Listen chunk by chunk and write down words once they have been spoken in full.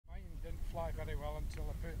fly very well until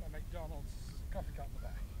I put a McDonald's coffee cup in the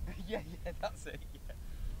back. Yeah, that's it. Yeah.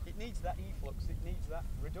 It needs that efflux, it needs that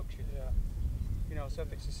reduction. Yeah. You know, so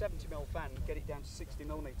if it's a 70mm fan, get it down to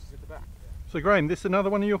 60mm at the back. So Graham, this is another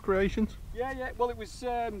one of your creations? Yeah. Well, it was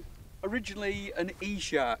originally an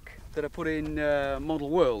E-Shark that I put in Model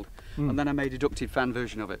World, and then I made a ducted fan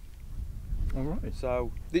version of it. All right.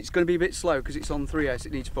 So it's going to be a bit slow because it's on 3S,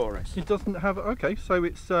 it needs 4S. It doesn't have, okay, so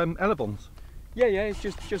it's elevons. Yeah, it's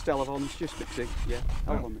just elevons, just mixing,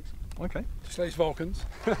 elevon mixing. Okay. Just these Vulcans.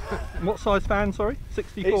 What size fan, sorry?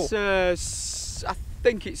 64? It's, I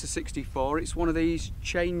think it's a 64. It's one of these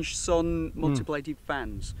ChangeSun multi-bladed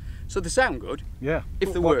fans. So they sound good. Yeah.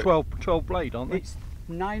 If they what, work. 12 blade, aren't they? It's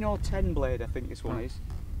 9 or 10 blade, I think this one is.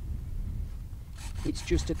 It's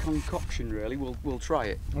just a concoction, really. We'll try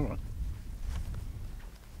it. All right.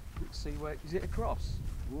 Let's see where is it across.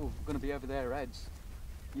 Ooh, we're going to be over their heads.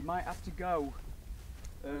 You might have to go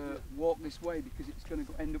walk this way because it's going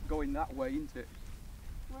to end up going that way, isn't it?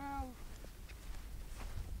 Well,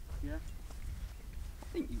 yeah. I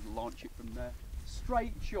think you can launch it from there.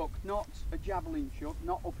 Straight chuck, not a javelin chuck,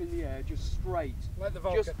 not up in the air, just straight. Like the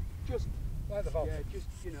Vulcan. Just like the Vulcan. Yeah, just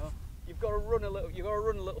you know, you've got to run a little. You've got to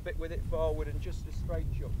run a little bit with it forward and just a straight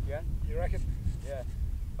chuck. Yeah. You reckon? Yeah.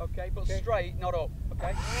 Okay, but straight, not up.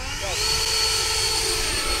 Okay. Go.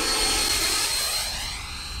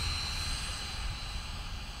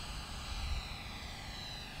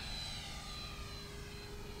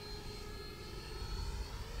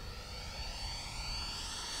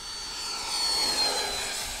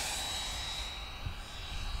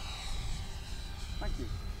 Thank you.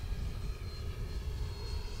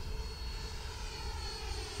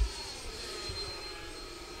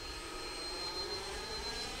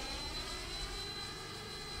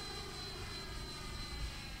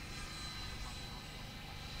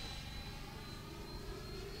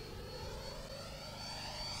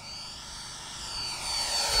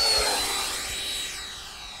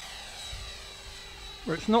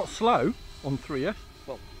 Well, it's not slow on 3S.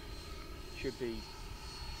 Well, should be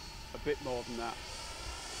a bit more than that.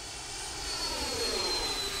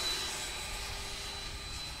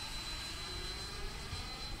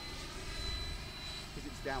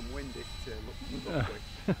 Because it's downwind, it looks quick.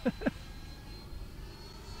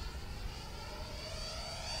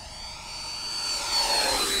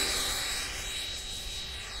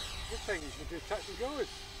 Good thing you should do touch and go with.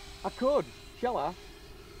 I could, shall I?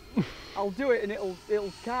 I'll do it and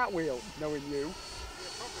it'll cartwheel, knowing you.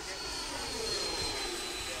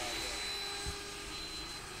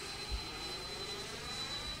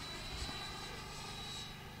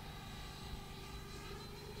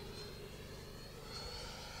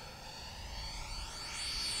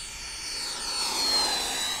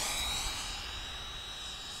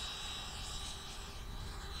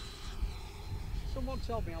 Someone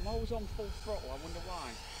told me I'm always on full throttle, I wonder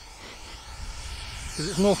why. Because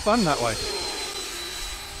it's more fun that way.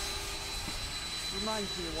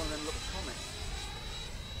 Reminds me of one of them little comics.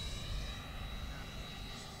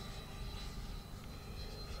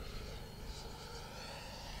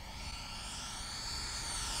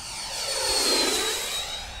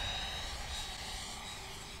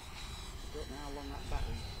 I don't know how long that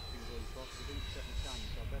battery's been going for, because it didn't set the time,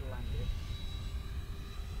 so I better land it.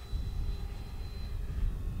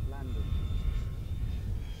 Landed.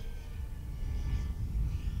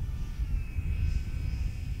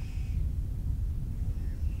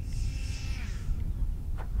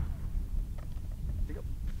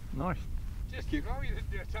 Nice. Just keep going, you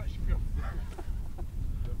didn't do a touch and go.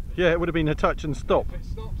 Yeah, it would have been a touch and stop. If it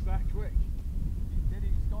stops that quick.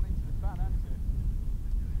 It's gone into the fan, hasn't it?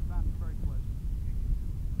 The fan's very close.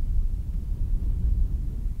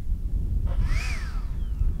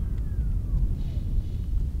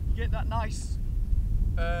 You get that nice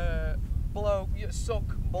suck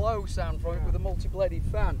blow sound from it with a multi-bladed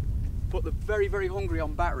fan. But they're very, very hungry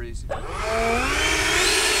on batteries.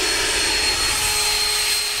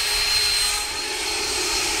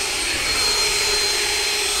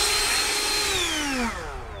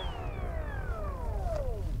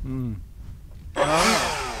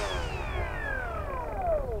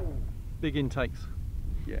 Big intakes.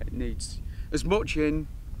 Yeah, it needs as much in,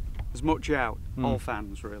 as much out. All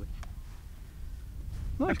fans, really.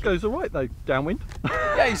 Nice, goes all right though, downwind.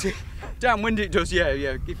 Yeah, you see, downwind it does. Yeah.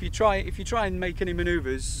 If you try and make any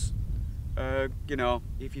manoeuvres, you know,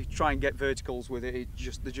 if you try and get verticals with it, there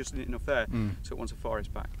just isn't enough there. So it wants a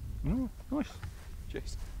 4S back. Oh, nice.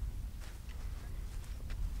 Cheers.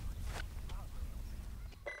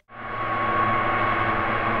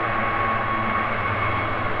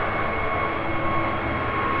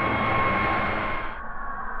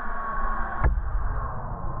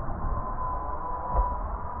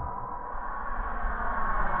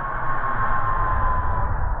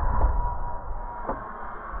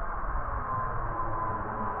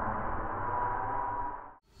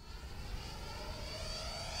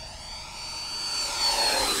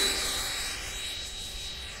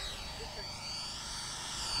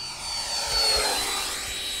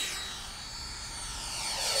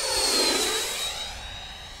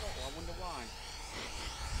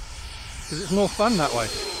 because it's more fun that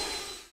way.